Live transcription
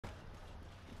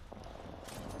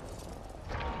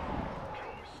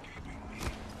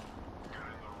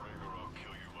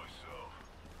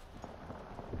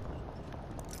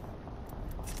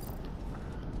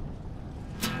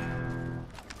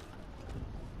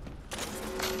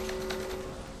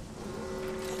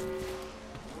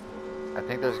I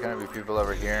think there's gonna be people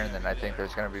over here, and then I think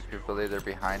there's gonna be people either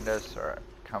behind us or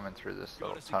coming through this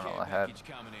little tunnel ahead.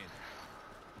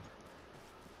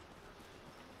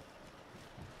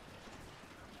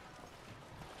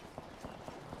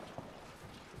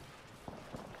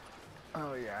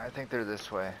 Oh yeah, I think they're this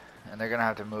way, and they're gonna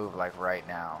have to move like right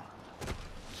now.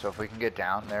 So if we can get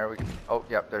down there, we can. Oh,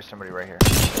 yep, there's somebody right here.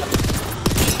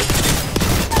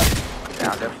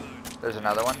 Downed him. There's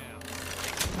another one.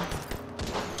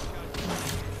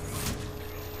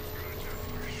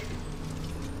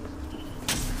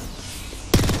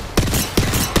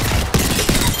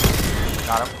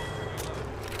 Got him.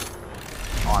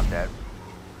 Oh, I'm dead.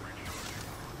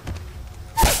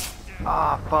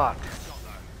 Ah, fuck.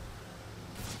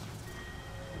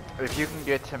 If you can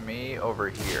get to me over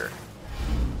here.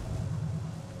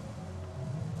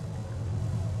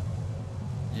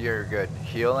 You're good.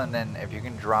 Heal, and then if you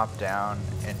can drop down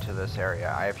into this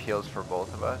area. I have heals for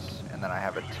both of us, and then I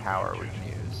have a tower we can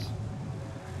use.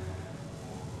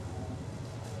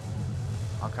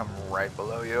 I'll come right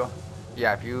below you.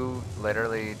 Yeah, if you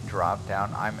literally drop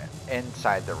down, I'm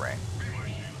inside the ring.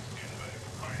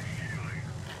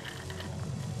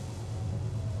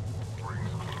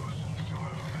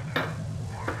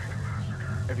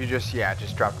 If you just, yeah,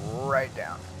 just drop right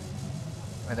down.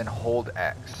 And then hold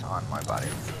X on my body.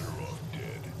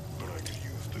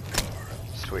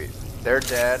 Sweet. They're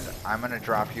dead. I'm gonna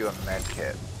drop you a med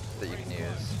kit that you can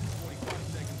use.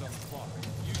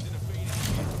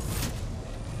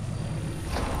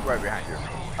 Right behind you.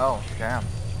 Oh, damn.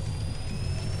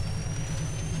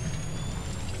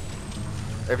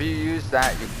 If you use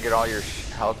that, you can get all your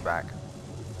health back.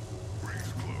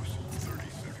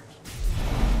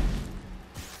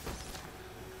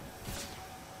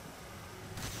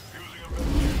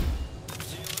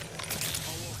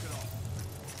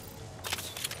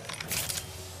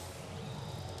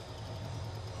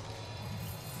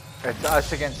 It's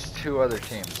us against two other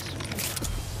teams.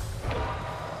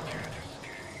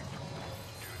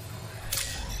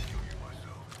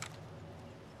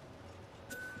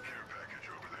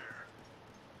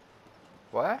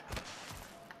 What?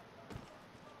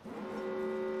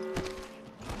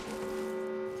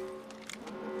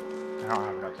 I don't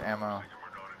have enough ammo.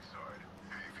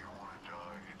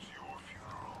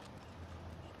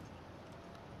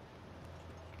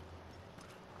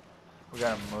 We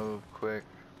gotta move quick.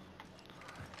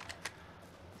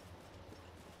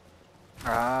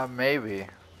 Maybe.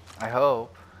 I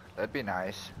hope. That'd be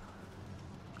nice.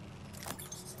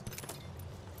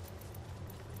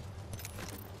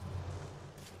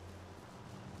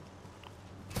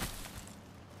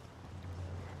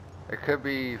 It could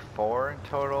be 4 in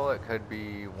total, it could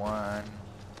be 1. It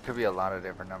could be a lot of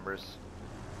different numbers.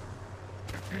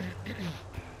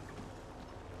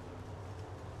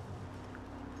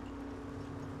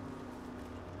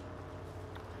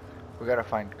 We gotta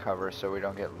find cover so we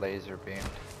don't get laser beamed.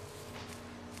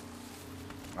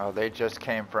 Oh, they just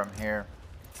came from here.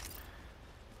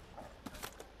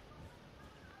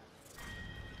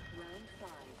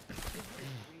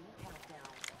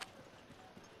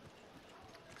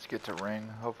 Let's get to ring.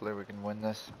 Hopefully we can win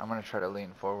this. I'm gonna try to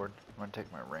lean forward. I'm gonna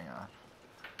take my ring off.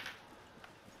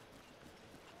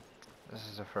 This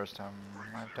is the first time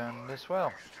I've done this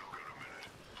well.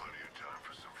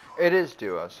 It is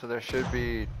duo, so there should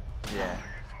be, yeah.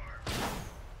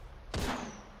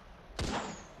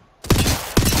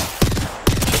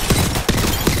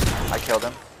 I killed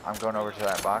him. I'm going over to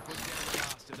that box.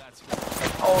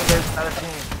 Oh, there's another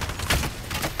team.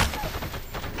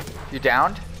 You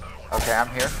downed? Okay, I'm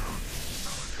here.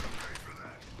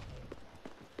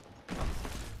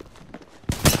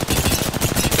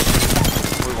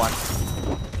 We won.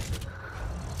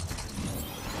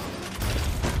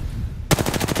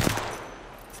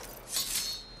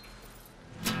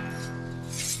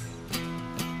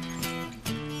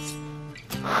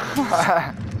 You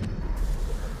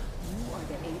are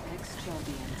the Apex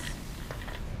champions.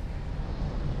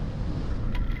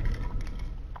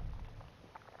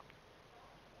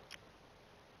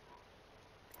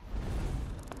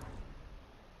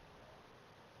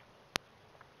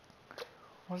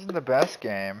 Wasn't the best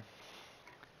game.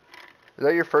 Is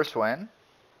that your first win?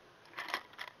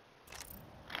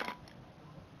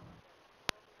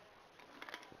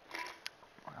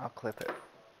 I'll clip it.